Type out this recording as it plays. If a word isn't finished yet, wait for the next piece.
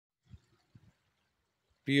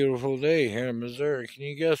Beautiful day here in Missouri. Can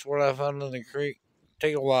you guess what I found in the creek?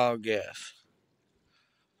 Take a wild guess.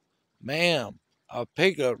 Ma'am, a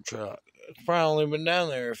pickup truck. It's probably only been down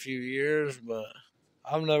there a few years, but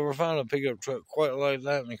I've never found a pickup truck quite like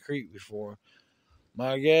that in the creek before.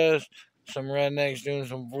 My guess, some rednecks doing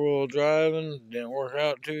some four-wheel driving, didn't work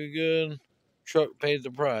out too good. Truck paid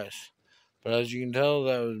the price. But as you can tell,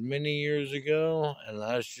 that was many years ago, and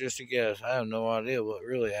that's just a guess. I have no idea what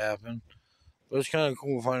really happened. But it's kind of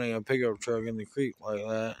cool finding a pickup truck in the creek like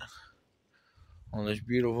that on this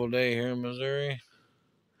beautiful day here in Missouri.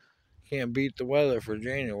 Can't beat the weather for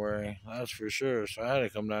January, that's for sure. So I had to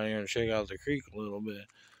come down here and check out the creek a little bit.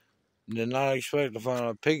 Did not expect to find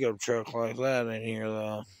a pickup truck like that in here,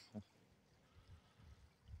 though.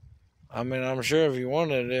 I mean, I'm sure if you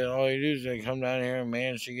wanted it, all you do is come down here and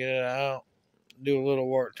manage to get it out, do a little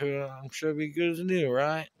work to it. I'm sure it'd be good as new,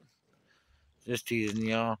 right? Just teasing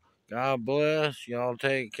y'all. God bless. Y'all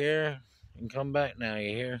take care and come back now,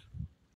 you hear?